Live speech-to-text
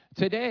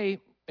Today,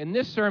 in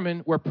this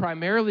sermon, we're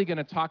primarily going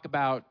to talk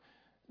about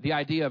the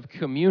idea of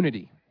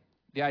community,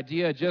 the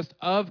idea just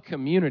of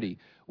community.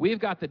 We've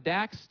got the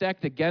deck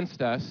stacked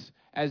against us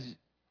as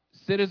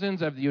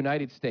citizens of the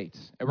United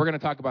States, and we're going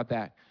to talk about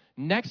that.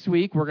 Next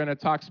week, we're going to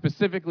talk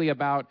specifically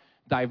about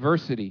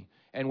diversity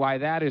and why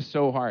that is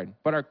so hard.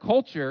 But our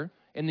culture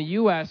in the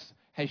U.S.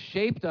 has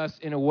shaped us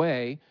in a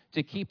way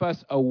to keep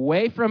us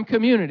away from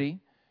community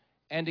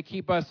and to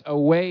keep us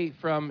away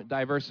from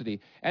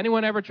diversity.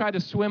 Anyone ever tried to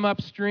swim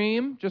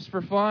upstream just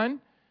for fun?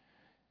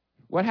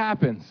 What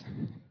happens?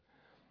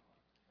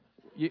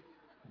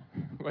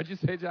 What'd you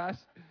say, Josh?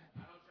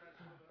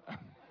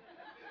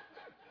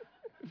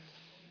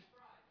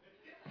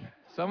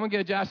 Someone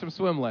get Josh some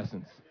swim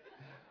lessons.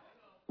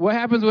 What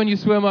happens when you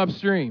swim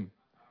upstream?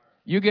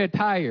 You get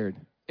tired,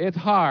 it's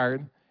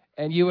hard,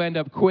 and you end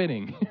up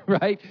quitting,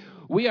 right?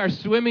 We are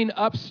swimming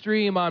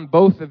upstream on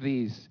both of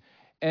these,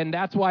 and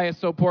that's why it's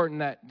so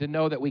important to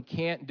know that we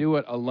can't do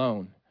it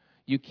alone.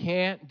 You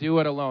can't do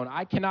it alone.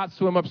 I cannot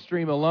swim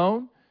upstream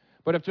alone,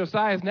 but if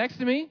Josiah's next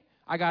to me,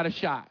 I got a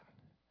shot.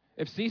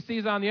 If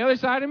Cece's on the other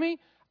side of me,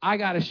 I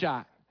got a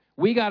shot.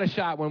 We got a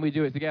shot when we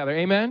do it together.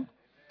 Amen?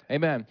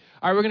 Amen.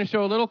 All right, we're going to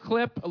show a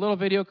little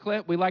video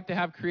clip. We like to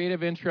have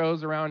creative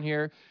intros around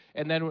here.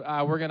 And then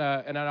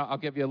I'll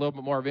give you a little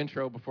bit more of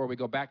intro before we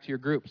go back to your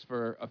groups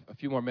for a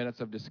few more minutes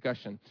of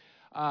discussion.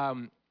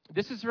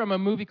 This is from a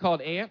movie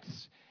called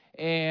Ants,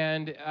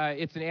 and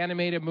it's an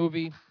animated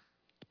movie.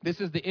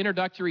 This is the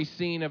introductory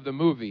scene of the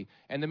movie.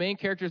 And the main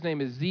character's name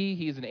is Z.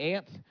 He's an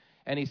ant,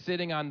 and he's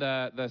sitting on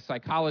the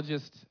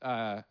psychologist's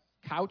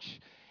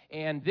couch.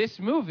 And this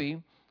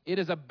movie, it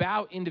is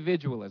about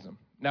individualism.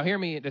 Now, hear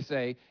me to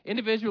say,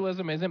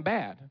 individualism isn't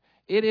bad.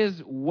 It is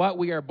what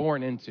we are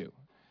born into.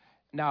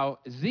 Now,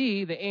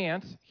 Z, the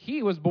ant,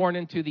 he was born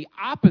into the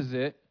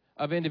opposite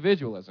of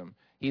individualism.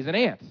 He's an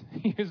ant.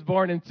 He was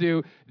born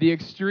into the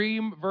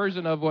extreme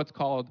version of what's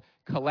called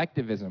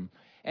collectivism.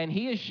 And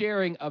he is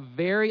sharing a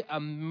very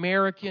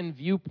American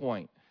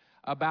viewpoint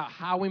about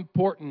how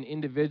important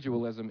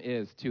individualism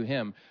is to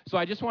him. So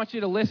I just want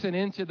you to listen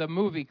into the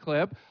movie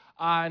clip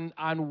on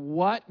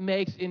what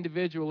makes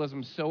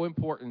individualism so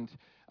important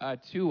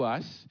to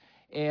us.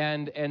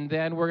 And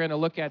then we're going to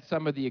look at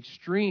some of the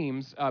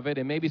extremes of it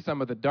and maybe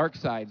some of the dark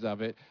sides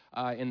of it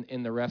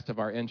in the rest of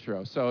our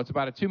intro. So it's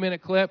about a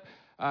 2-minute clip.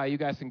 You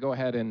guys can go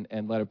ahead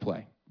and let it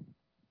play.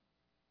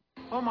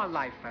 All my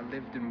life, I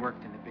lived and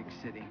worked in a big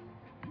city,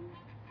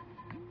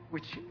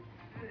 which,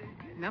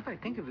 now that I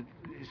think of it,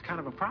 is kind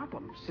of a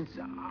problem, since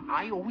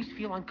I always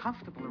feel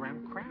uncomfortable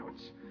around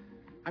crowds.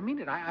 I mean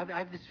it. I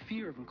have this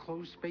fear of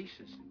enclosed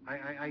spaces.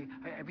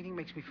 Everything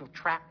makes me feel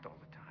trapped all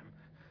the time.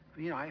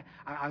 You know,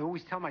 I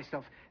always tell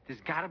myself there's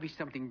got to be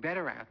something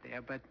better out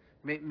there, but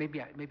maybe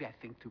I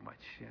think too much.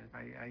 Yeah,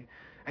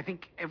 I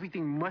think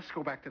everything must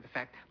go back to the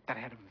fact that I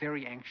had a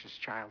very anxious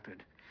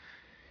childhood.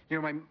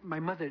 You know, my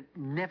mother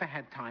never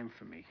had time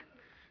for me.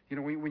 You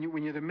know,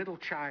 when you're the middle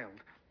child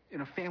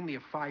in a family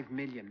of 5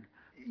 million,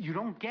 you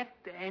don't get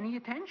any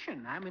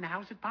attention. I mean,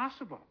 how's it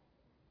possible?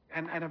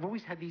 And I've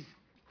always had these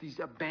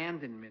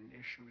abandonment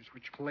issues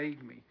which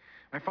plagued me.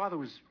 My father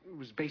was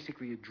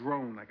basically a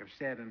drone, like I've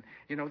said, and,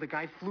 you know, the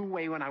guy flew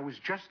away when I was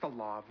just a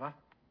larva.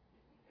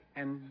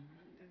 And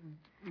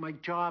my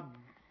job,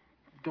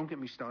 don't get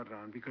me started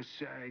on, because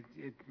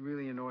it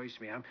really annoys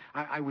me.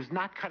 I was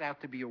not cut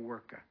out to be a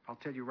worker. I'll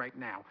tell you right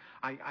now.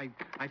 I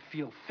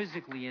feel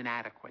physically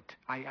inadequate.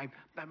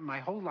 My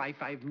whole life,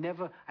 I've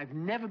never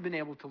been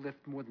able to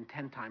lift more than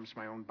 10 times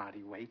my own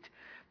body weight.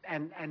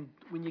 And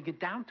when you get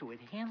down to it,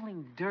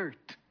 handling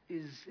dirt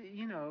is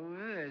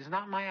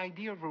not my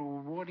idea of a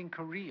rewarding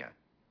career.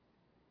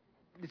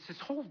 It's this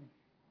whole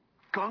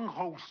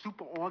gung-ho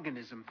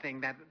superorganism thing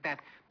that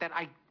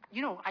I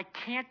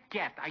can't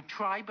get. I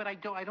try, but I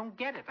don't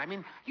get it. I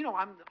mean,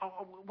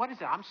 what is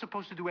it? I'm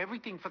supposed to do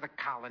everything for the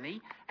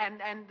colony, and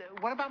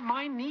what about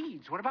my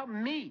needs? What about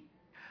me?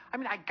 I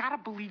mean, I gotta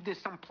believe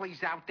there's some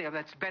place out there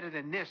that's better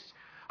than this.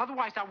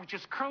 Otherwise, I would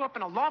just curl up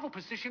in a larval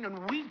position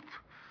and weep.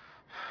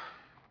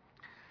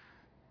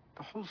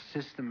 The whole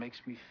system makes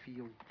me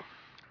feel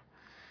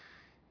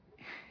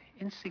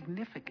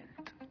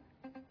insignificant.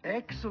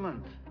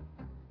 Excellent.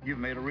 You've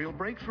made a real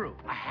breakthrough.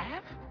 I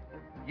have?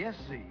 Yes,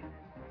 Z.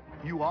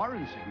 You are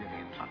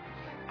insignificant.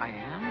 I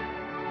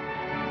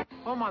am?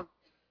 Oh, my... All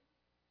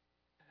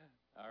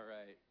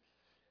right.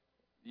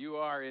 You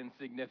are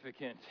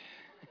insignificant.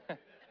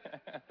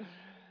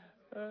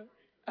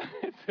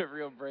 It's a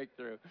real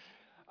breakthrough.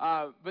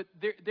 But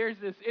there's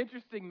this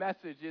interesting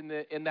message in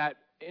the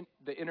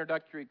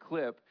introductory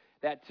clip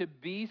that to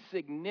be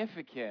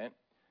significant,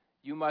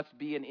 you must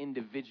be an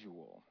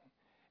individual.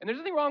 And there's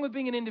nothing wrong with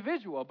being an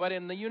individual, but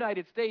in the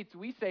United States,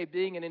 we say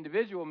being an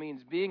individual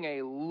means being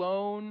a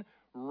lone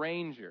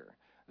ranger.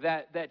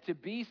 That to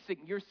be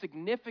your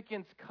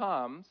significance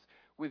comes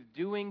with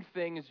doing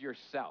things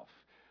yourself,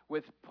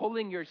 with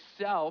pulling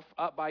yourself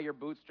up by your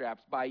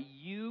bootstraps, by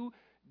you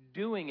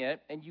doing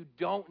it, and you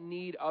don't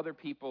need other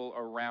people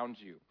around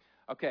you.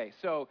 Okay,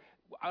 so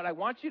what I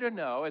want you to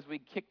know as we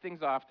kick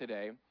things off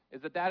today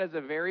is that is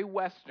a very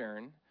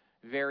Western,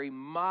 very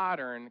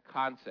modern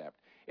concept.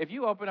 If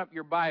you open up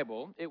your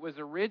Bible, it was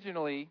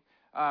originally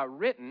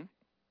written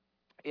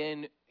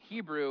in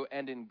Hebrew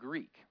and in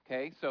Greek,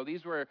 okay? So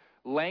these were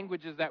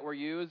languages that were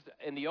used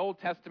in the Old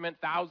Testament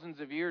thousands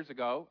of years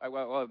ago.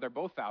 Well, they're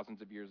both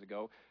thousands of years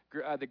ago.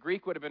 The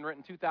Greek would have been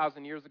written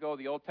 2,000 years ago,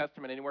 the Old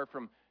Testament anywhere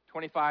from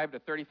 25 to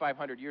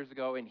 3,500 years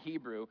ago in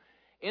Hebrew.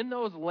 In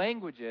those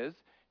languages,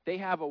 they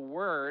have a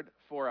word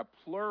for a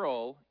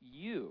plural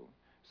you.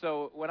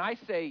 So when I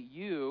say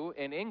you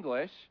in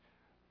English,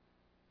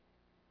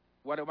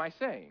 what am I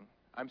saying?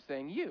 I'm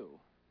saying you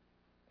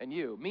and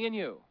you, me and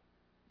you.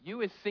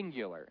 You is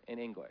singular in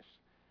English.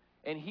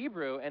 In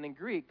Hebrew and in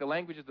Greek, the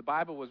languages the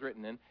Bible was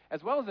written in,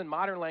 as well as in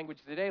modern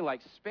languages today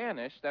like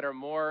Spanish that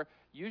are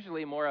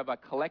usually more of a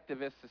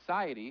collectivist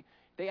society,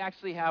 they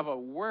actually have a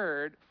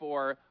word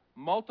for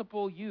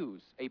multiple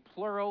yous, a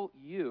plural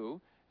you.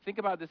 Think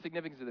about the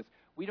significance of this.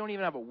 We don't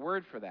even have a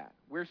word for that.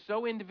 We're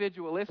so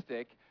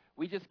individualistic,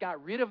 we just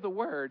got rid of the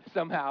word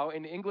somehow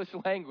in English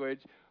language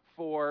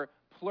for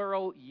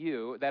plural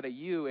you, that a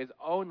you is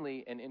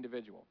only an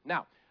individual.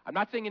 Now, I'm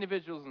not saying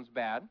individualism is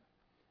bad,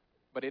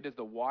 but it is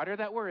the water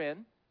that we're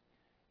in,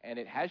 and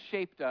it has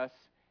shaped us,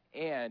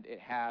 and it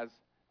has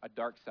a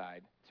dark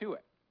side to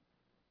it.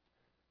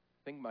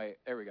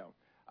 There we go.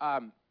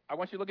 I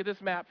want you to look at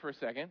this map for a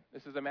second.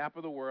 This is a map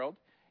of the world,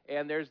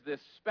 and there's this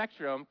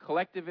spectrum,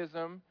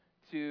 collectivism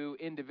to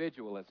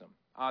individualism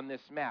on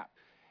this map.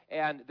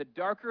 And the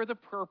darker the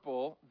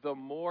purple, the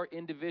more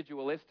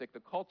individualistic the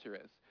culture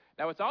is.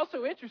 Now, what's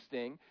also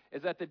interesting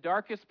is that the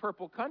darkest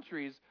purple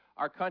countries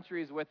are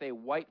countries with a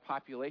white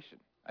population.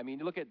 I mean,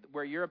 you look at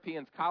where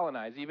Europeans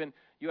colonize. Even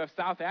you have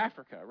South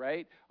Africa,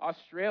 right?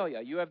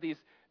 Australia. You have these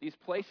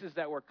places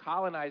that were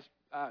colonized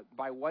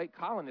by white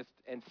colonists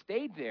and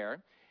stayed there.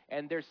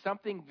 And there's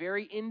something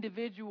very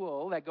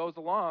individual that goes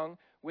along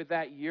with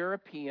that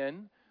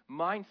European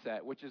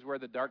mindset, which is where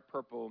the dark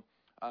purple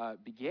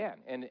began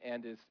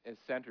and is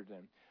centered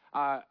in.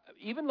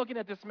 Even looking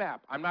at this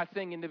map, I'm not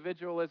saying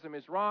individualism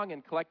is wrong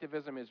and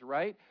collectivism is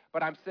right,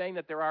 but I'm saying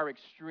that there are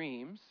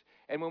extremes.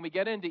 And when we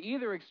get into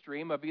either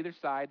extreme of either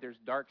side, there's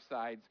dark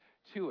sides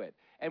to it.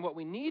 And what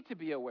we need to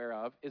be aware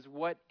of is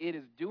what it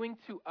is doing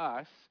to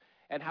us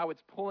and how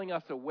it's pulling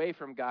us away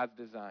from God's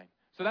design.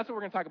 So that's what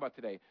we're going to talk about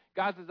today.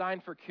 God's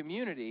design for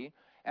community.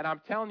 And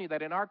I'm telling you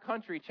that in our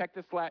country, check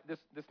this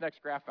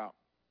next graph out.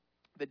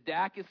 The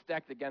DAC is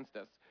stacked against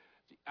us.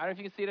 I don't know if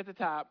you can see it at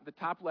the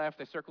top left.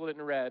 I circled it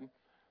in red.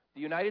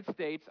 The United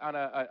States, on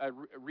a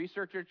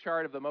researcher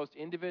chart of the most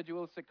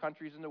individualistic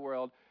countries in the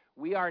world,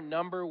 we are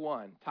number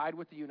one, tied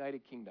with the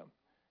United Kingdom.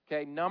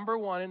 Okay, number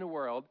one in the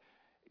world.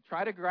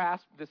 Try to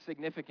grasp the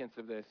significance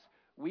of this.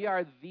 We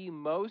are the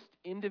most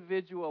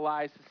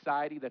individualized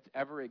society that's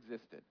ever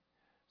existed.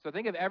 So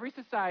think of every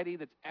society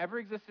that's ever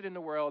existed in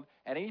the world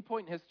at any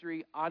point in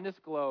history on this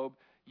globe.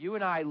 You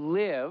and I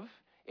live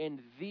in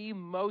the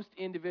most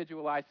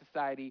individualized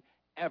society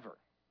ever.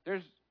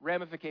 There's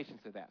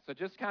ramifications to that. So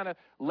just kind of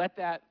let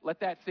that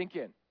sink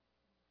in.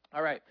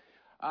 All right.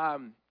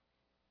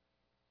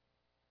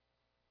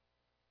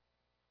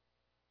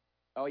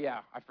 Oh, yeah,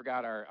 I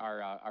forgot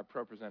our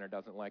pro presenter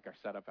doesn't like our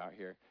setup out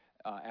here.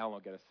 Alan will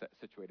get us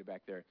situated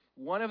back there.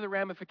 One of the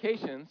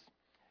ramifications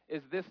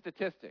is this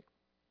statistic.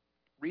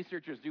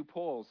 Researchers do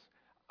polls.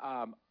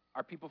 Are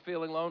people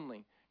feeling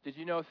lonely? Did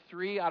you know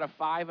 3 out of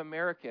 5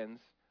 Americans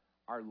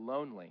are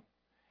lonely?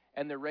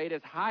 And the rate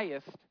is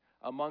highest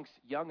amongst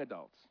young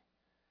adults.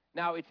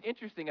 Now, it's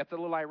interesting. It's a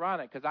little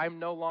ironic because I'm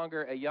no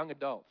longer a young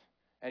adult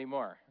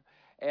anymore.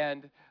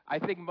 And I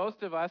think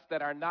most of us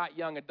that are not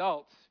young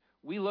adults,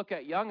 we look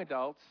at young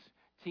adults,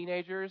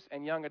 teenagers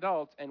and young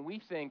adults, and we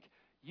think,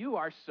 you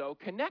are so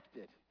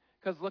connected.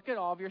 Because look at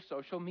all of your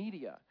social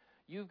media.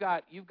 You've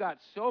got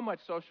so much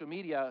social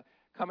media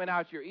coming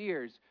out your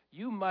ears.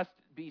 You must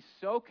be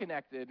so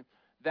connected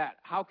that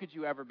how could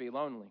you ever be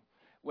lonely?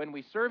 When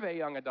we survey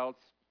young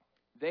adults,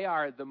 they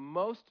are the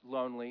most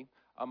lonely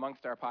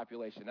amongst our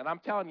population. And I'm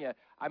telling you,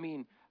 I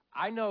mean,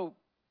 I know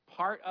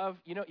part of,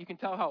 you can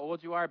tell how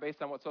old you are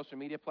based on what social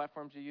media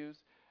platforms you use.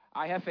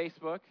 I have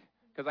Facebook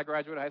because I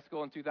graduated high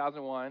school in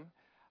 2001.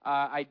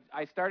 I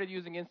started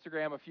using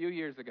Instagram a few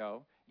years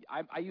ago.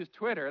 I use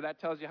Twitter. That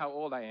tells you how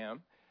old I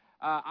am.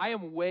 I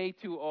am way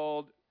too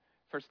old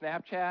for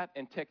Snapchat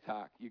and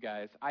TikTok, you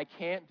guys. I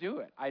can't do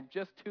it. I'm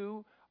just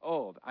too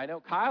old. I know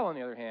Kyle, on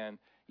the other hand,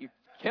 he's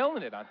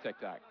killing it on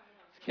TikTok.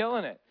 He's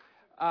killing it.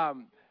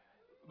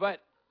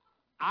 But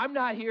I'm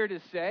not here to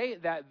say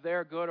that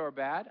they're good or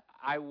bad.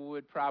 I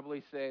would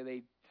probably say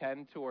they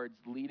tend towards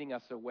leading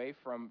us away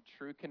from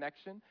true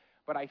connection.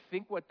 But I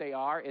think what they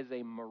are is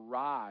a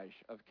mirage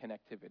of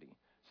connectivity.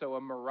 So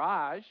a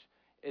mirage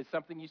is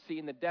something you see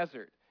in the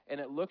desert, and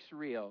it looks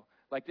real.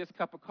 Like this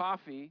cup of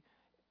coffee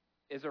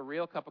is a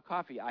real cup of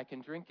coffee. I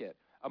can drink it.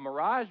 A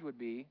mirage would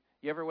be,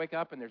 you ever wake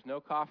up and there's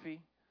no coffee,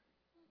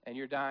 and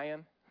you're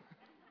dying?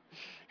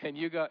 And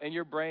you go, and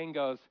your brain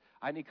goes,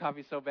 I need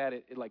coffee so bad,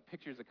 it like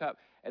pictures a cup.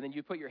 And then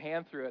you put your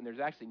hand through it, and there's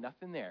actually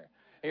nothing there.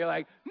 And you're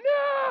like,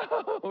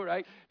 no,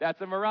 right?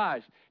 That's a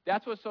mirage.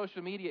 That's what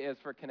social media is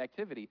for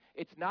connectivity.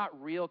 It's not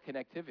real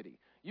connectivity.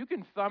 You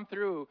can thumb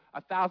through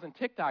 1,000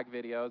 TikTok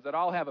videos that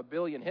all have 1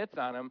 billion hits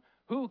on them.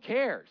 Who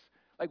cares?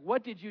 Like,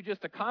 what did you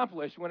just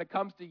accomplish when it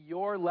comes to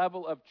your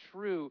level of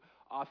true,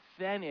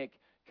 authentic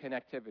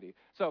connectivity?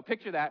 So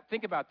picture that.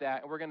 Think about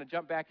that. And we're going to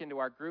jump back into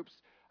our groups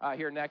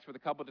here next with a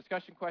couple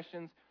discussion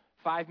questions.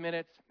 5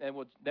 minutes, and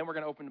then we're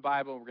going to open the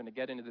Bible, and we're going to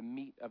get into the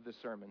meat of the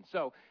sermon.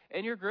 So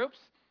in your groups,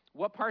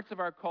 what parts of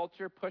our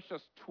culture push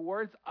us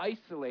towards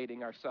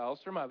isolating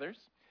ourselves from others?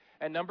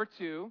 And number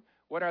 2,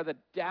 what are the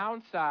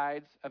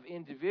downsides of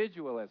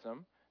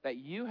individualism that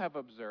you have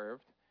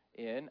observed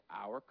in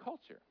our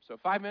culture? So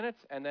 5 minutes,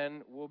 and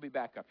then we'll be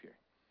back up here.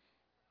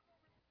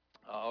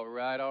 All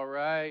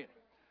right.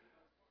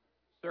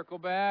 Circle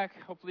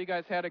back. Hopefully you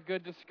guys had a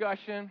good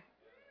discussion.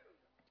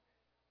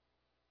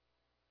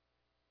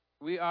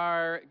 We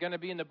are going to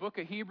be in the book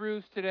of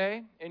Hebrews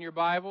today in your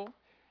Bible,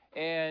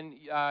 and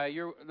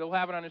they'll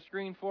have it on the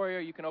screen for you.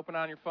 You can open it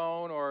on your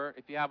phone, or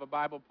if you have a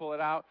Bible, pull it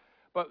out.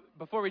 But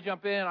before we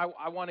jump in,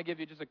 I want to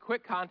give you just a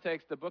quick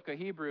context, the book of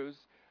Hebrews.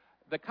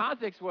 The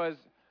context was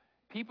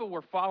people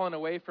were falling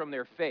away from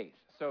their faith.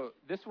 So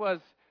this was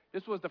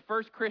the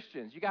first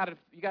Christians. You got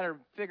to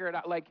figure it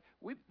out. Like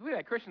we've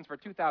had Christians for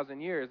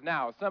 2,000 years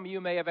now. Some of you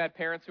may have had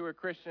parents who were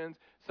Christians.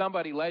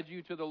 Somebody led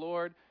you to the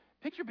Lord.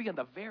 Picture being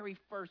the very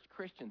first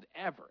Christians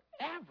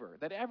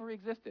that ever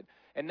existed.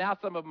 And now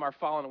some of them are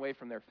falling away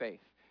from their faith.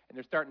 And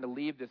they're starting to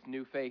leave this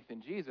new faith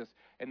in Jesus.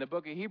 And the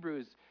book of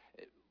Hebrews,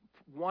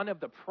 one of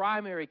the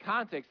primary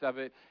contexts of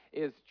it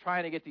is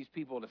trying to get these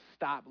people to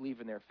stop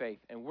leaving their faith.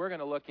 And we're going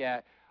to look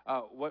at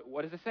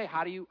what does it say?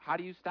 How do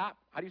you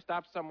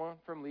stop someone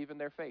from leaving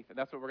their faith? And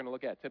that's what we're going to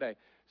look at today.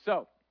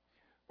 So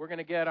we're going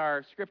to get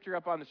our scripture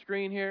up on the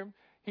screen here.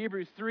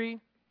 Hebrews 3,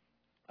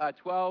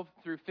 12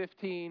 through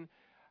 15.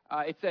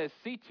 It says,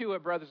 see to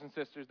it, brothers and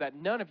sisters, that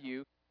none of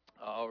you...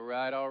 All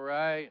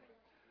right.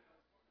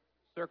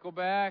 Circle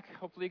back.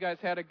 Hopefully you guys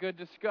had a good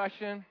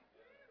discussion.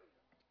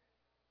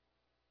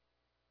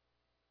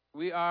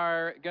 We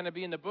are going to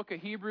be in the book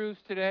of Hebrews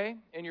today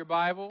in your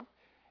Bible,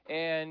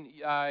 and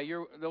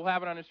they'll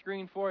have it on the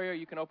screen for you.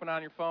 You can open it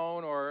on your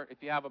phone, or if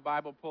you have a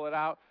Bible, pull it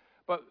out.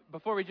 But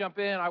before we jump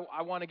in,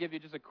 I want to give you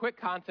just a quick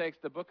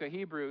context, the book of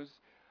Hebrews.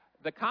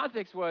 The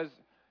context was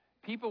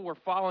people were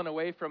falling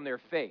away from their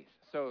faith.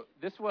 So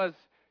this was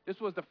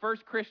the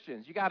first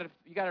Christians. You got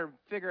to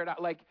figure it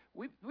out. Like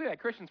we've had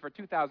Christians for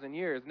 2,000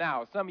 years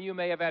now. Some of you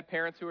may have had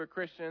parents who were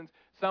Christians.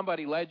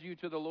 Somebody led you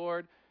to the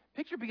Lord.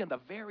 Picture being the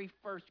very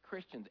first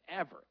Christians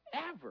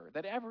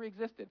that ever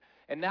existed.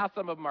 And now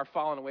some of them are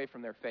falling away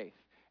from their faith.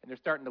 And they're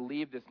starting to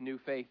leave this new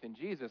faith in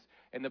Jesus.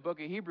 And the book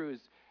of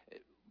Hebrews,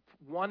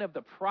 one of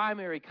the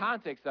primary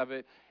contexts of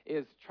it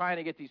is trying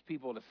to get these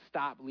people to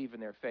stop leaving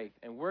their faith.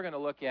 And we're going to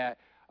look at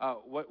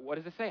what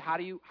does it say? How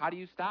do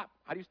you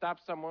stop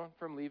someone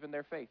from leaving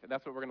their faith? And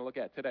that's what we're going to look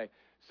at today.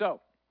 So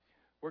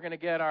we're going to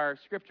get our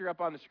scripture up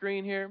on the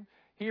screen here.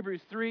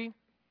 Hebrews 3,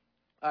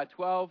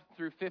 12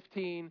 through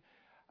 15.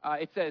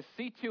 It says,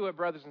 see to it,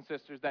 brothers and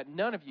sisters, that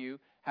none of you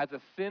has a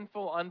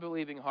sinful,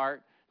 unbelieving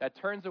heart that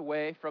turns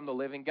away from the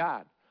living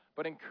God,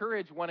 but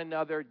encourage one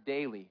another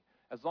daily,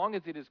 as long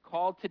as it is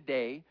called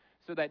today,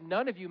 so that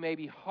none of you may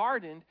be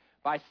hardened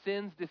by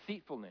sin's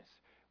deceitfulness.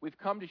 We've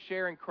come to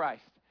share in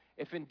Christ,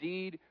 if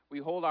indeed we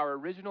hold our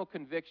original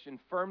conviction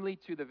firmly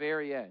to the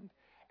very end.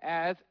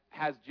 As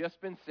has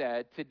just been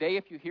said, today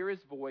if you hear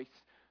his voice,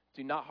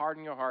 do not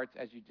harden your hearts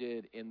as you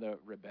did in the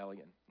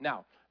rebellion.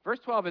 Now, verse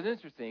 12 is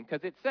interesting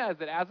because it says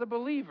that as a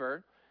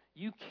believer,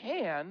 you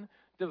can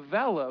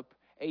develop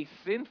a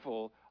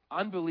sinful,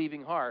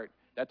 unbelieving heart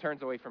that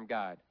turns away from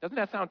God. Doesn't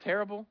that sound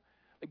terrible?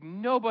 Like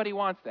nobody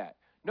wants that.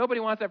 Nobody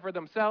wants that for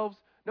themselves.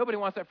 Nobody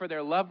wants that for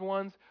their loved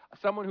ones.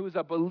 Someone who's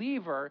a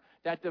believer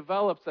that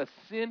develops a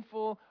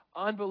sinful,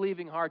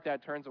 unbelieving heart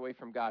that turns away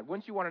from God.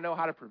 Wouldn't you want to know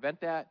how to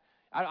prevent that?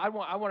 I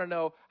want to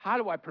know, how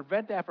do I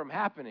prevent that from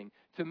happening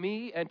to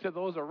me and to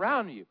those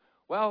around you?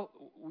 Well,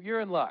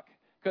 you're in luck,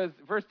 because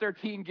verse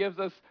 13 gives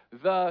us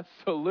the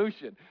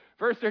solution.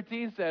 Verse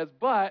 13 says,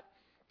 but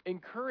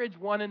encourage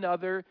one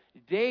another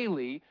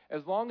daily,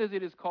 as long as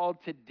it is called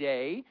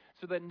today,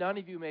 so that none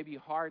of you may be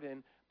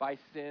hardened by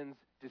sin's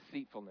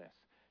deceitfulness.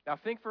 Now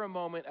think for a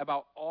moment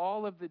about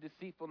all of the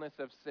deceitfulness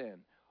of sin.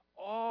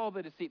 All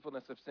the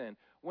deceitfulness of sin.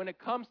 When it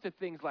comes to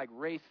things like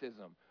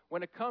racism,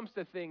 when it comes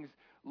to things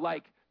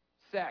like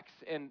sex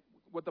and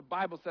what the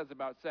Bible says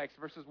about sex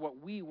versus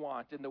what we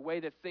want, and the way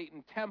that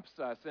Satan tempts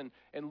us and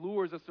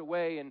lures us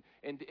away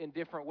in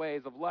different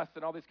ways of lust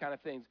and all these kind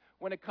of things.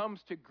 When it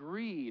comes to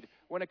greed,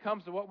 when it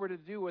comes to what we're to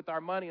do with our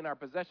money and our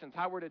possessions,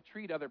 how we're to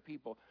treat other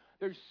people,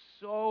 there's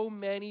so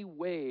many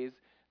ways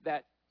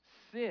that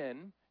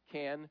sin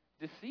can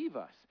deceive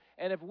us.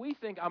 And if we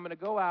think I'm going to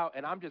go out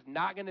and I'm just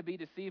not going to be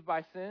deceived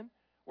by sin,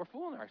 we're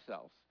fooling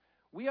ourselves.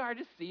 We are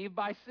deceived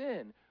by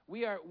sin.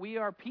 We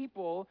are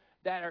people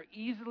that are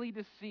easily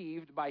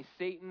deceived by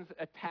Satan's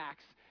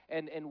attacks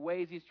and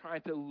ways he's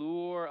trying to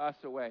lure us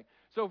away.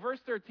 So verse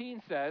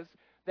 13 says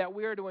that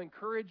we are to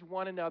encourage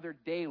one another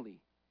daily.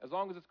 as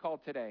long as it's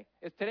called today.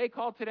 Is today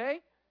called today?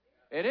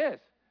 It is.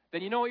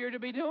 Then you know what you're to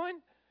be doing?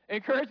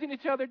 Encouraging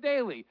each other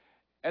daily.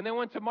 And then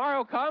when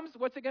tomorrow comes,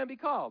 what's it going to be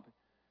called?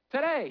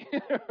 Today,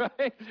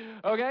 right?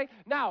 Okay?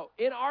 Now,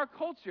 in our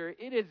culture,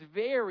 it is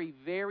very,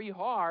 very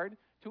hard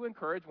to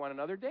encourage one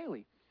another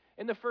daily.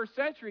 In the first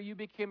century, you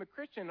became a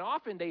Christian, and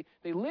often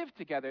they lived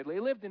together.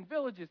 They lived in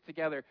villages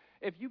together.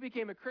 If you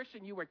became a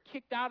Christian, you were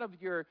kicked out of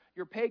your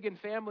pagan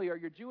family or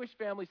your Jewish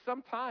family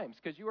sometimes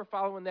because you were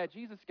following that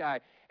Jesus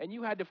guy, and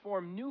you had to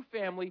form new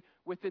family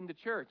within the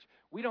church.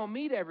 We don't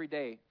meet every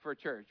day for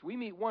church. We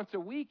meet once a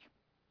week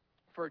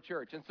for a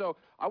church. And so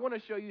I want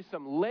to show you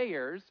some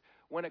layers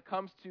when it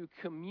comes to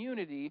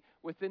community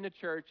within the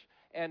church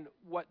and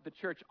what the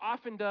church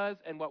often does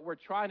and what we're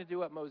trying to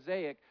do at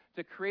Mosaic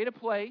to create a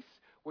place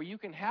where you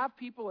can have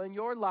people in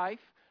your life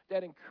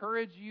that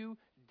encourage you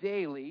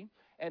daily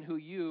and who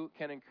you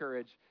can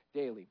encourage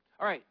daily.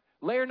 All right,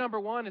 layer number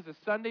one is a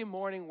Sunday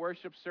morning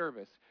worship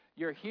service.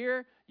 You're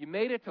here, you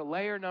made it to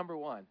layer number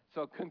one.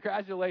 So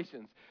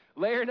congratulations.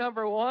 Layer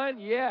number one,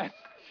 yes,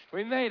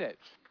 we made it.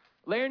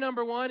 Layer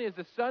number one is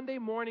a Sunday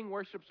morning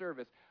worship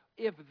service.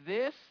 If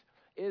this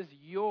is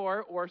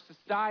your or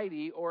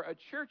society or a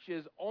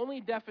church's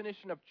only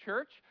definition of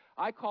church,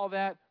 I call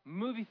that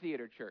movie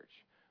theater church.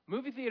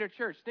 Movie theater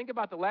church. Think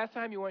about the last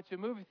time you went to a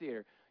movie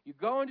theater. You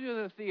go into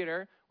the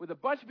theater with a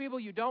bunch of people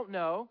you don't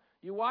know.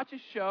 You watch a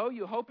show.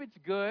 You hope it's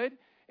good.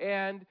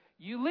 And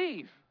you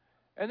leave.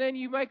 And then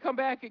you might come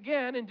back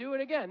again and do it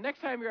again.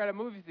 Next time you're at a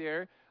movie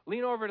theater,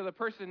 lean over to the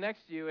person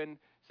next to you and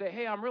say,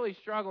 hey, I'm really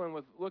struggling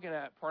with looking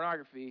at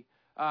pornography.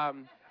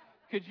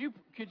 Could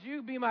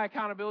you be my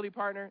accountability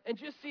partner? And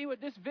just see what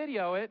this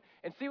video it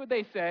and see what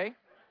they say.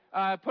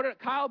 Kyle put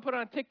it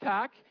on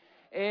TikTok.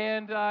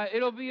 And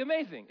it'll be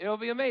amazing. It'll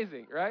be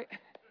amazing, right?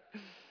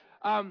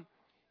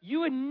 You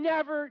would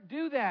never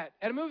do that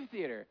at a movie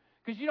theater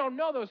because you don't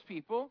know those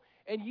people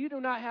and you do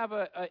not have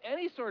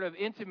any sort of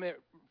intimate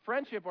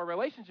friendship or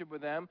relationship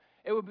with them.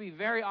 It would be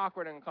very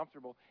awkward and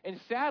uncomfortable. And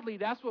sadly,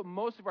 that's what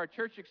most of our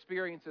church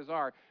experiences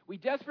are. We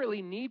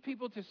desperately need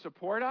people to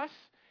support us.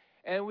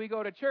 And we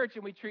go to church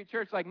and we treat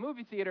church like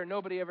movie theater.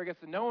 Nobody ever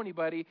gets to know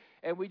anybody.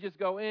 And we just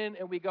go in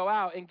and we go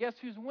out. And guess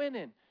who's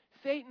winning?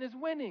 Satan is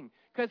winning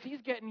because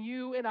he's getting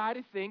you and I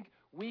to think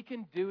we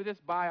can do this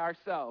by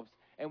ourselves.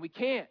 And we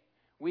can't.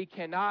 We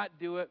cannot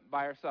do it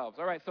by ourselves.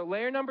 All right, so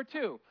layer number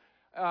two,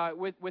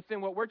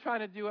 within what we're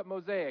trying to do at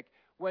Mosaic,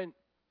 when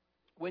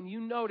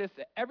you notice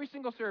that every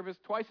single service,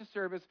 twice a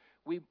service,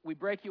 we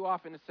break you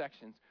off into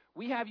sections.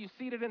 We have you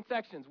seated in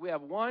sections. We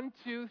have 1,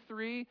 2,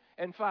 3,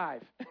 and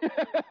 5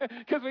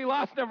 because we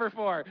lost number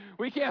 4.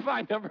 We can't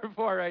find number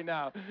 4 right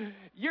now.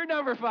 You're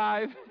number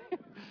 5.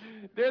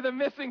 They're the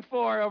missing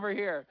 4 over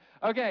here.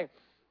 Okay,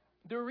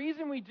 the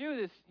reason we do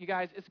this, you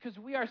guys, is because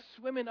we are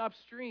swimming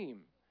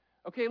upstream.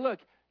 Okay, look,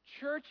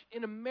 church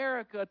in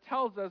America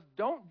tells us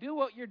don't do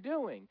what you're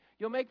doing.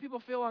 You'll make people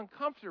feel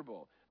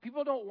uncomfortable.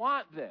 People don't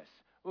want this.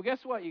 Well, guess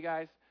what, you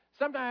guys?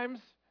 Sometimes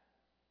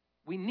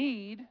we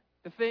need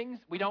the things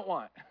we don't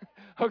want,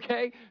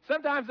 okay?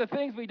 Sometimes the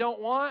things we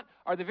don't want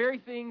are the very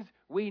things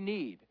we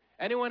need.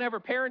 Anyone ever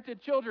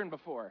parented children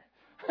before?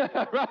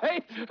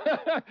 Right?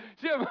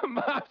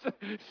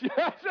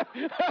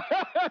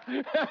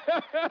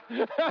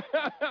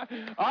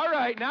 All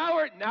right, now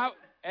we're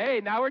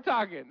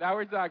talking. Now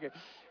we're talking.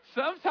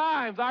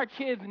 Sometimes our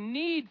kids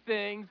need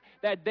things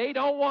that they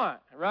don't want,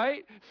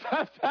 right?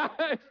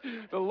 Sometimes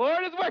the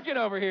Lord is working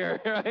over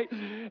here, right?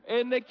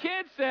 And the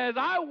kid says,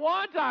 I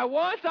want.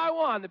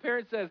 The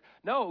parent says,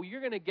 no, you're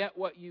going to get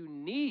what you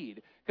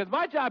need because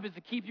my job is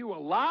to keep you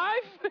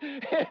alive.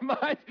 And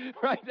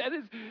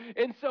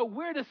so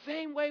we're the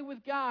same way with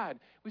God.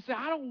 We say,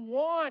 I don't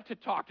want to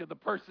talk to the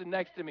person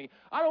next to me.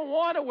 I don't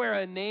want to wear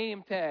a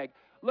name tag.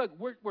 Look,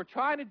 we're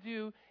trying to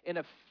do in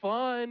a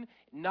fun,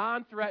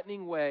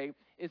 non-threatening way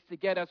is to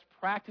get us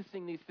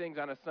practicing these things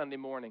on a Sunday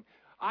morning.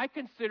 I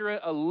consider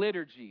it a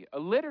liturgy. A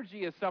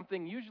liturgy is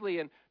something usually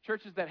in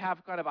churches that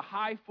have kind of a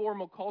high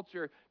formal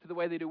culture to the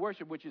way they do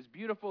worship, which is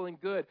beautiful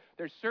and good.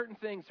 There's certain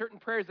things, certain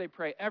prayers they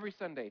pray every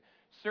Sunday,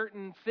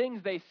 certain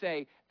things they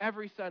say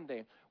every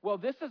Sunday. Well,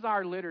 this is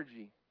our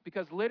liturgy.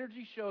 Because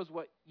liturgy shows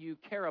what you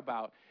care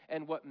about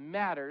and what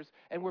matters,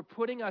 and we're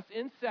putting us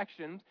in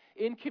sections,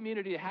 in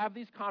community to have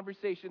these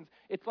conversations.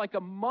 It's like a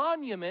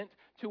monument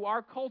to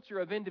our culture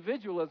of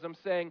individualism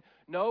saying,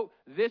 no,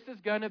 this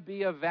is going to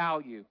be a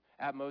value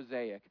at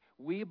Mosaic.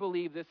 We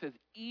believe this is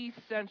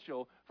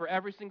essential for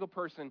every single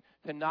person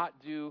to not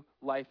do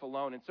life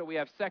alone. And so we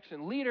have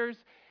section leaders,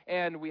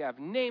 and we have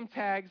name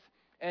tags,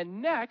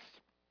 and next,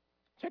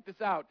 check this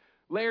out.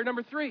 Layer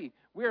number 3,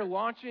 we are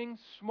launching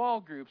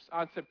small groups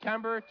on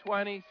September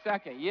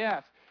 22nd.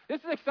 Yes, this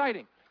is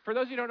exciting. For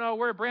those of you who don't know,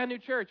 we're a brand new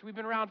church. We've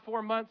been around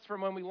 4 months from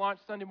when we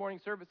launched Sunday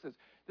morning services.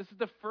 This is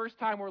the first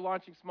time we're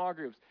launching small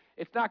groups.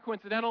 It's not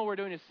coincidental. We're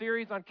doing a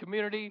series on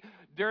community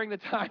during the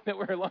time that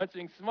we're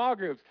launching small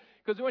groups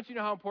because we want you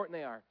to know how important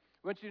they are.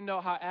 We want you to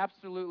know how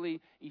absolutely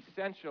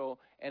essential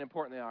and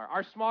important they are.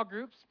 Our small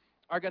groups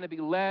are going to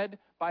be led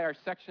by our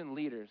section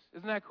leaders.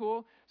 Isn't that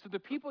cool? So the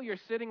people you're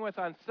sitting with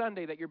on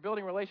Sunday that you're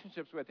building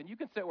relationships with, and you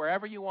can sit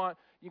wherever you want,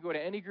 you can go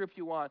to any group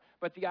you want,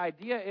 but the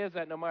idea is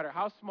that no matter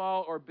how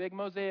small or big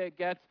Mosaic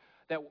gets,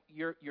 that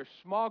your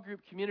small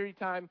group community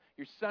time,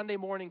 your Sunday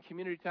morning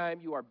community time,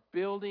 you are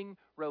building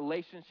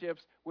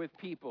relationships with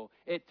people.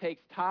 It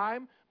takes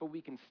time, but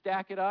we can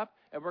stack it up,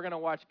 and we're going to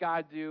watch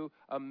God do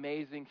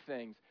amazing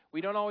things.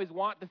 We don't always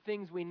want the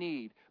things we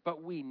need,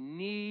 but we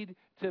need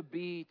to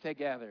be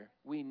together.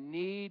 We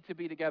need to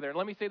be together. And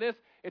let me say this,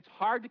 it's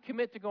hard to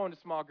commit to going to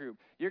small group.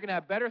 You're going to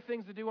have better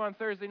things to do on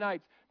Thursday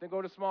nights than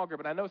go to small group.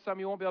 And I know some of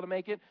you won't be able to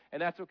make it,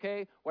 and that's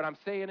okay. What I'm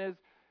saying is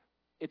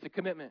it's a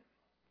commitment,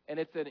 and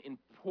it's an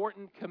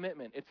important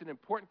commitment. It's an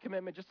important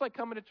commitment, just like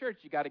coming to church.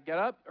 You got to get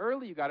up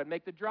early. You got to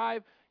make the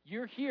drive.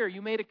 You're here.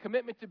 You made a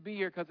commitment to be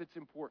here because it's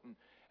important.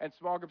 And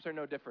small groups are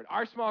no different.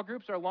 Our small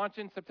groups are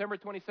launching September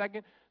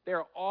 22nd.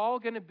 They're all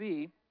going to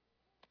be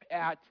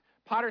at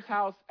Potter's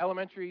House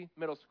Elementary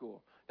Middle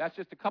School. That's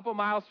just a couple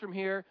miles from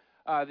here.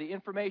 The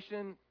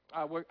information,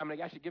 I'm going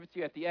to actually give it to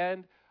you at the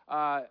end,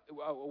 a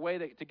way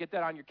to get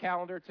that on your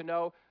calendar to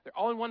know. They're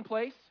all in one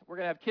place. We're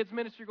going to have kids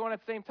ministry going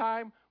at the same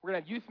time. We're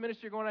going to have youth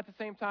ministry going at the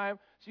same time.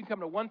 So you can come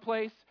to one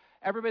place.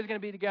 Everybody's going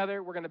to be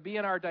together. We're going to be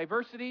in our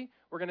diversity.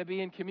 We're going to be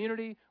in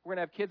community. We're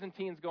going to have kids and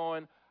teens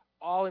going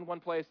all in one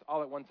place,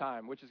 all at one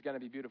time, which is going to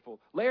be beautiful.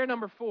 Layer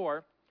number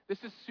 4, this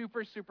is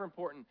super, super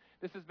important.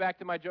 This is back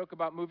to my joke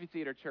about movie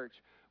theater church.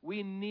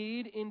 We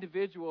need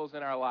individuals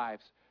in our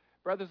lives.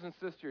 Brothers and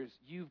sisters,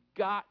 you've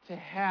got to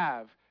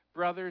have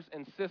brothers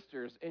and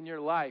sisters in your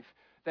life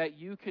that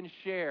you can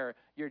share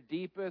your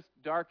deepest,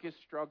 darkest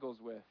struggles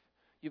with.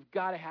 You've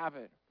got to have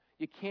it.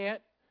 You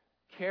can't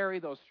carry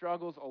those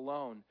struggles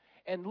alone.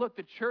 And look,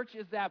 the church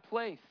is that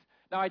place.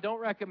 Now, I don't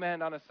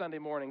recommend on a Sunday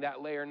morning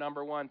that layer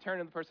number 1,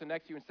 turning to the person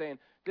next to you and saying,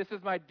 this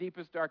is my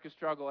deepest, darkest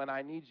struggle, and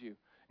I need you.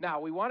 Now,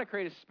 we want to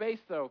create a space,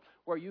 though,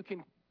 where you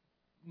can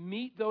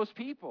meet those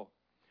people,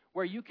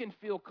 where you can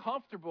feel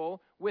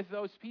comfortable with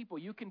those people.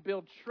 You can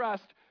build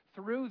trust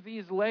through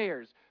these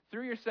layers,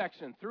 through your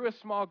section, through a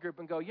small group,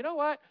 and go, you know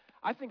what?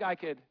 I think I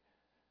could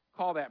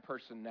call that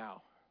person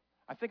now.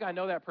 I think I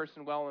know that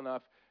person well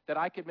enough that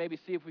I could maybe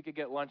see if we could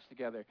get lunch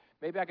together.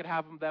 Maybe I could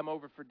have them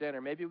over for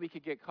dinner. Maybe we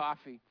could get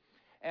coffee.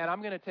 And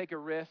I'm going to take a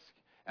risk,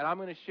 and I'm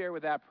going to share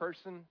with that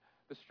person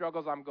the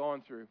struggles I'm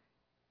going through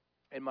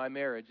in my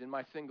marriage, in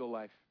my single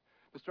life,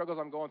 the struggles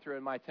I'm going through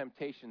in my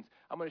temptations.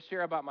 I'm going to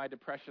share about my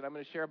depression. I'm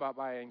going to share about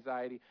my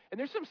anxiety. And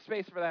there's some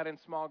space for that in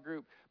small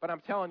group, but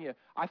I'm telling you,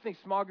 I think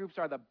small groups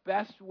are the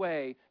best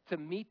way to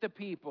meet the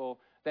people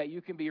that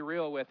you can be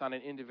real with on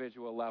an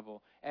individual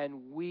level.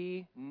 And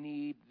we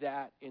need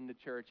that in the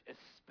church,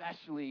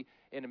 especially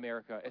in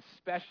America,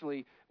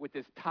 especially with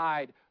this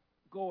tide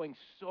going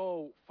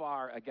so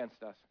far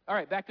against us. All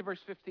right, back to verse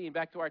 15,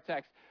 back to our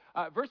text.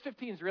 Verse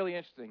 15 is really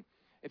interesting.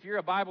 If you're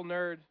a Bible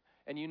nerd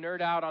and you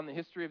nerd out on the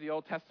history of the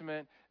Old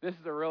Testament, this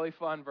is a really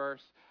fun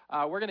verse.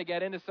 We're going to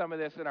get into some of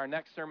this in our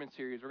next sermon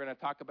series. We're going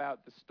to talk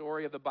about the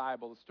story of the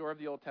Bible, the story of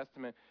the Old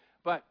Testament.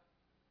 But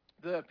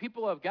the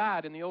people of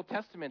God in the Old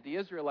Testament, the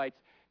Israelites,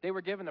 they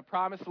were given the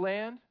promised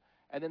land,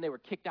 and then they were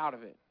kicked out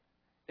of it.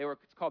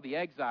 It's called the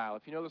exile.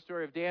 If you know the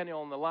story of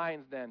Daniel and the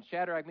lion's den,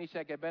 Shadrach,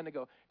 Meshach,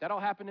 Abednego, that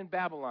all happened in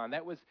Babylon.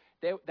 That was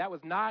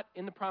not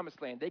in the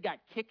promised land. They got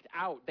kicked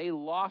out. They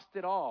lost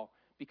it all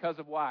because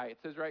of why? It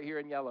says right here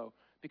in yellow,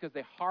 because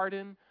they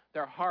hardened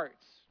their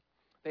hearts.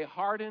 They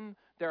hardened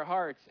their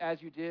hearts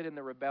as you did in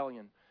the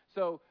rebellion.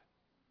 So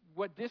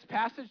what this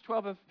passage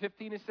 12 of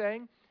 15 is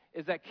saying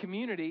is that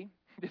community,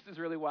 this is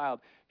really wild,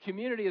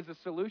 community is a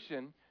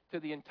solution to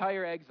the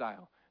entire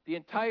exile. The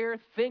entire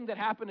thing that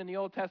happened in the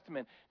Old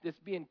Testament, this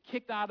being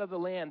kicked out of the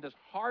land, this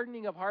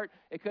hardening of heart,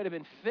 it could have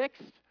been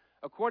fixed,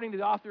 according to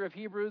the author of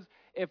Hebrews,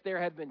 if there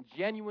had been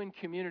genuine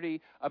community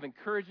of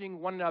encouraging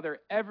one another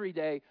every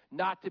day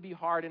not to be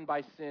hardened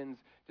by sin's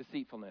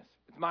deceitfulness.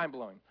 It's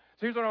mind-blowing.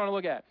 So here's what I want to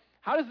look at.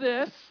 How does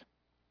this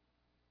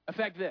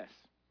affect this?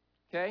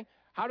 Okay?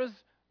 How does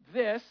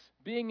this,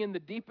 being in the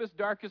deepest,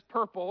 darkest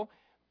purple,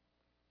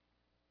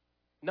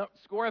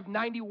 score of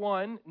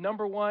 91,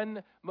 number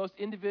 1 most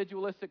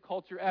individualistic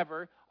culture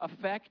ever,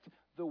 affect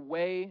the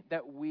way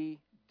that we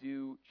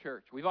do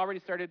church? We've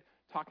already started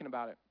talking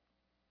about it.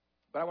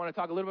 But I want to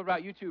talk a little bit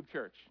about YouTube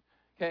church.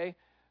 Okay?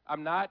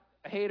 I'm not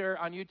a hater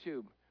on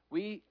YouTube.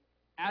 We,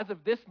 as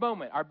of this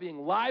moment, are being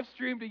live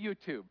streamed to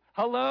YouTube.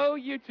 Hello,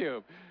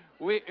 YouTube.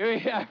 We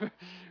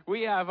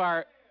have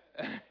our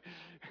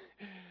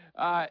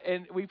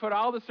and we put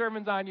all the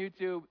sermons on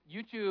YouTube.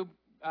 YouTube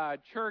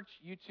church,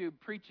 YouTube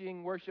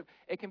preaching, worship,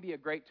 it can be a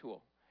great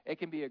tool. It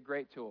can be a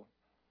great tool.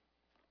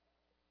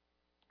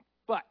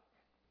 But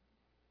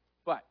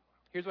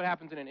here's what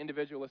happens in an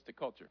individualistic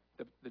culture,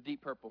 the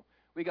deep purple.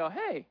 We go,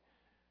 hey,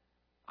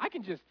 I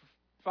can just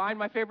find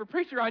my favorite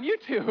preacher on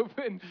YouTube,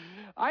 and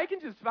I can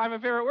just find my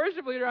favorite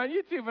worship leader on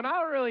YouTube, and I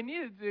don't really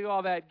need to do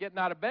all that getting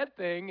out of bed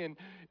thing and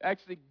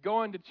actually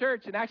going to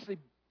church and actually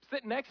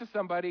sitting next to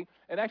somebody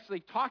and actually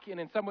talking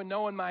and someone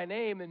knowing my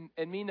name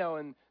and me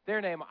knowing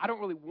their name. I don't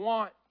really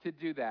want to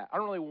do that. I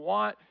don't really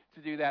want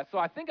to do that. So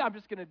I think I'm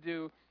just going to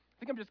do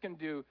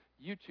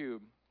YouTube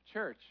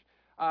church.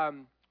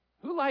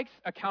 Who likes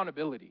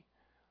accountability?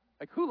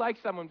 Like, who likes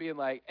someone being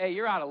like, hey,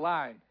 you're out of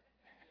line?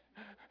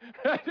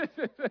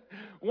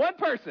 One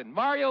person.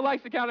 Mario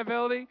likes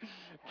accountability.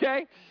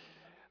 Okay?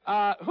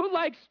 Who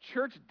likes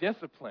church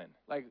discipline?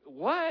 Like,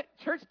 what?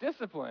 Church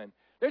discipline?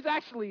 There's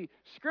actually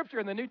scripture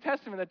in the New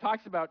Testament that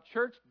talks about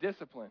church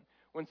discipline.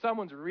 When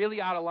someone's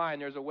really out of line,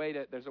 there's a way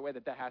that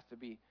has to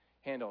be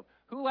handled.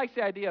 Who likes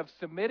the idea of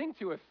submitting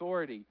to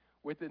authority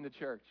within the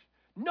church?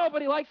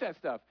 Nobody likes that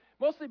stuff,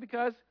 mostly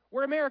because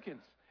we're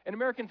Americans, and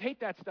Americans hate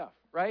that stuff,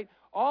 right?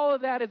 All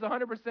of that is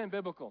 100%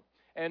 biblical.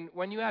 And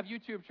when you have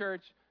YouTube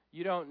church,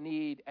 you don't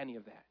need any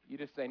of that. You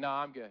just say, no,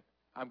 I'm good.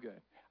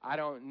 I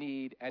don't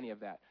need any of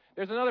that.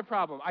 There's another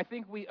problem. I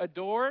think we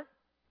adore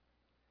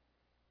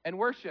and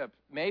worship,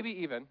 maybe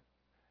even,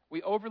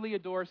 we overly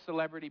adore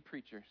celebrity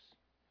preachers.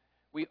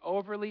 We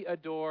overly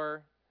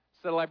adore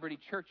celebrity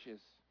churches.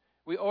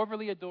 We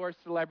overly adore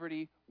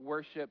celebrity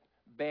worship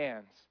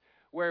bands,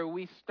 where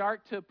we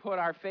start to put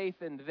our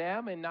faith in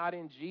them and not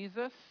in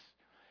Jesus,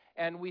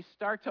 and we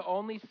start to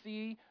only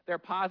see their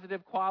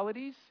positive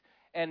qualities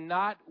and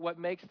not what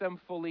makes them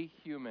fully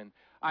human.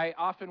 I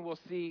often will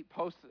see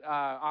posts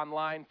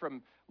online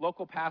from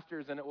local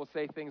pastors, and it will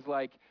say things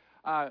like,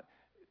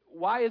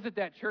 why is it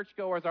that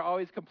churchgoers are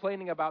always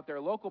complaining about their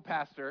local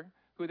pastor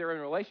who they're in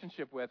a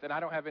relationship with? And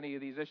I don't have any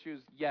of these issues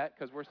yet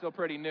because we're still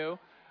pretty new.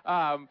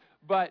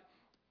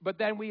 But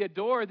then we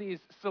adore these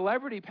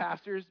celebrity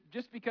pastors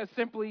just because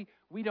simply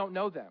we don't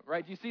know them,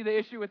 right? Do you see the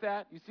issue with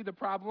that? You see the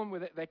problem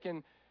with it that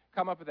can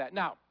come up with that?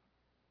 Now,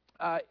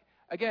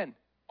 again,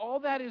 all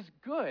that is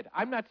good.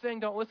 I'm not saying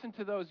don't listen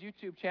to those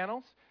YouTube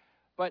channels,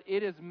 but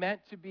it is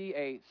meant to be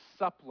a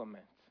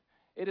supplement.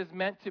 It is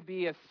meant to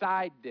be a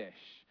side dish.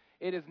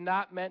 It is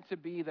not meant to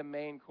be the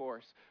main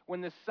course. When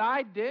the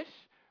side dish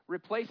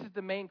replaces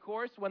the main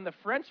course, when the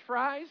French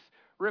fries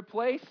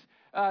replace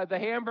the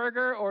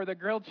hamburger or the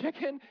grilled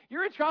chicken,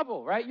 you're in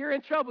trouble, right? You're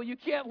in trouble. You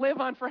can't live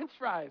on French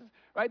fries,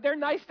 right? They're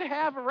nice to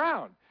have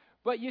around,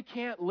 but you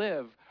can't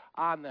live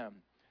on them.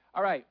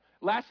 All right.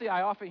 Lastly,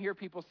 I often hear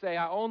people say,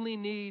 I only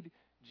need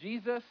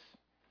Jesus,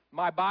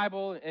 my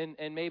Bible,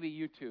 and maybe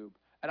YouTube,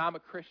 and I'm a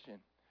Christian.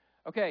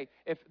 Okay,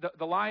 if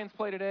the Lions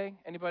play today,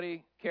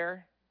 anybody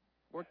care?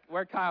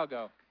 Where'd Kyle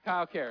go?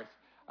 Kyle cares.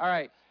 All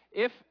right.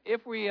 If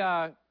we,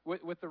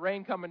 with the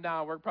rain coming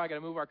down, we're probably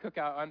going to move our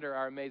cookout under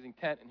our amazing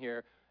tent in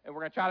here, and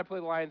we're going to try to play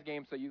the Lions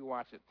game so you can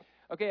watch it.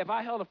 Okay, if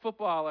I held a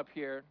football up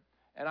here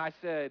and I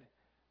said,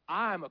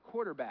 I'm a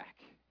quarterback,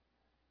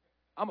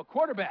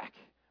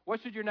 what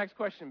should your next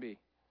question be?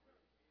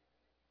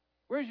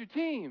 Where's your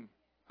team?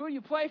 Who do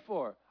you play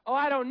for? Oh,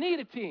 I don't need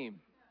a team.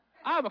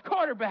 I'm a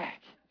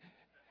quarterback.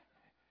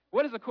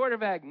 What does a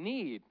quarterback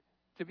need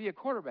to be a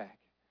quarterback?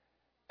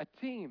 A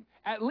team.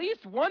 At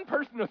least one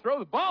person to throw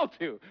the ball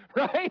to,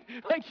 right?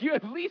 Like, you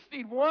at least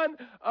need one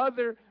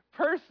other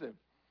person.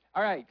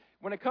 All right,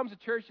 when it comes to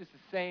church, it's the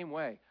same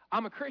way.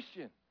 I'm a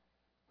Christian.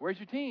 Where's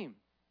your team?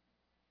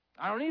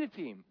 I don't need a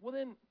team. Well,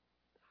 then,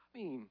 I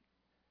mean,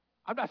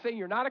 I'm not saying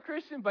you're not a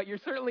Christian, but you're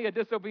certainly a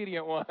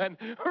disobedient one,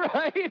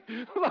 right?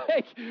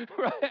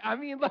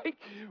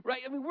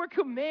 We're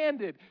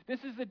commanded. This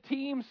is a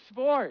team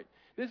sport.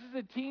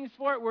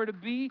 We're to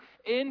be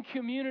in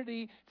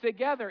community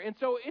together. And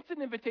so it's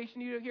an invitation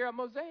to you here at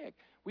Mosaic.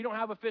 We don't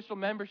have official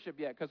membership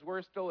yet because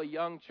we're still a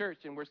young church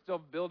and we're still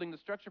building the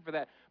structure for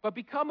that. But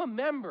become a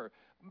member.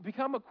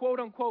 Become a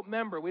quote-unquote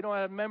member. We don't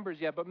have members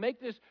yet, but make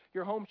this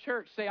your home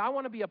church. Say, I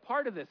want to be a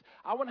part of this.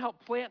 I want to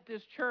help plant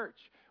this church.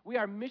 We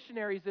are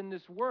missionaries in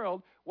this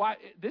world.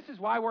 This is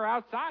why we're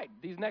outside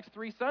these next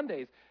 3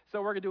 Sundays.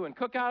 So we're doing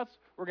cookouts.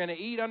 We're going to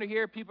eat under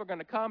here. People are going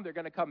to come. They're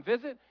going to come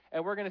visit.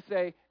 And we're going to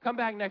say, come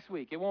back next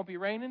week. It won't be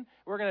raining.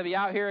 We're going to be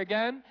out here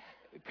again.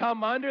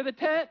 Come under the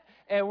tent,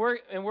 and we're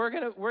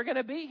going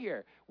to be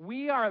here.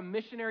 We are a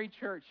missionary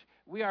church.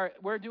 We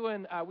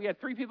had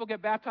 3 people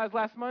get baptized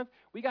last month.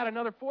 We got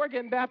another 4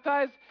 getting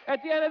baptized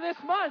at the end of this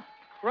month,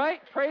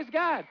 right? Praise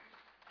God.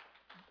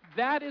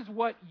 That is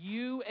what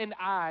you and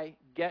I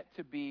get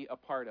to be a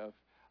part of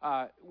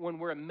when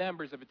we're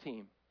members of a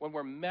team. When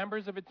we're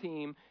members of a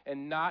team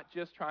and not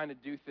just trying to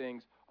do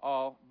things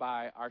all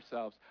by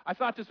ourselves. I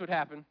thought this would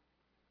happen.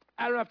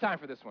 I don't have time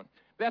for this one.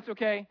 But that's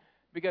okay,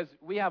 because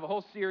we have a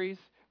whole series.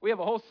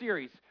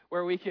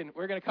 Where we're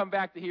going to come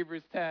back to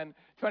Hebrews 10,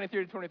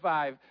 23 to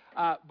 25.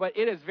 But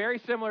it is very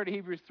similar to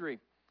Hebrews 3,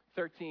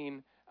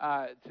 13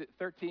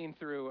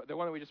 through the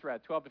one that we just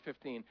read, 12 to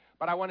 15.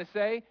 But I want to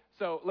say,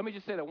 so let me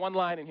just say the one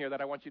line in here that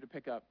I want you to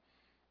pick up.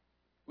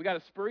 We got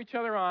to spur each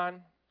other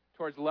on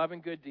towards love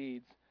and good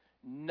deeds,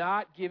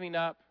 not giving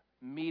up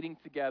meeting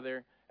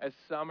together as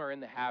some are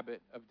in the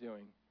habit of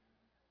doing.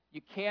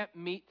 You can't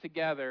meet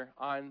together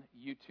on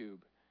YouTube.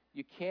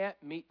 You can't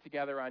meet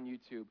together on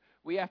YouTube.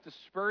 We have to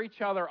spur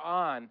each other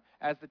on,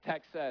 as the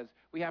text says.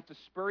 We have to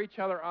spur each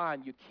other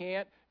on. You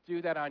can't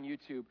do that on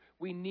YouTube.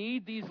 We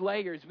need these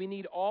layers. We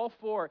need all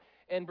 4.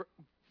 And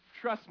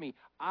trust me,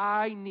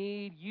 I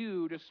need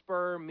you to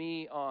spur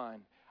me on.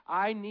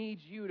 I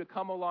need you to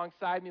come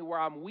alongside me where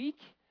I'm weak,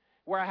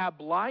 where I have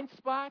blind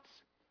spots,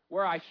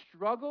 where I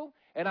struggle,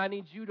 and I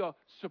need you to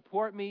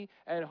support me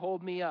and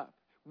hold me up.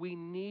 We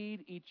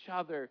need each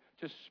other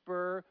to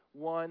spur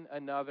one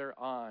another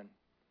on.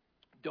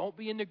 Don't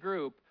be in the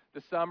group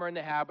that some are in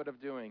the habit of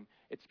doing.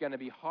 It's going to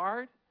be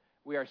hard.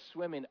 We are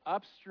swimming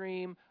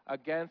upstream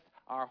against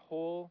our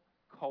whole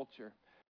culture.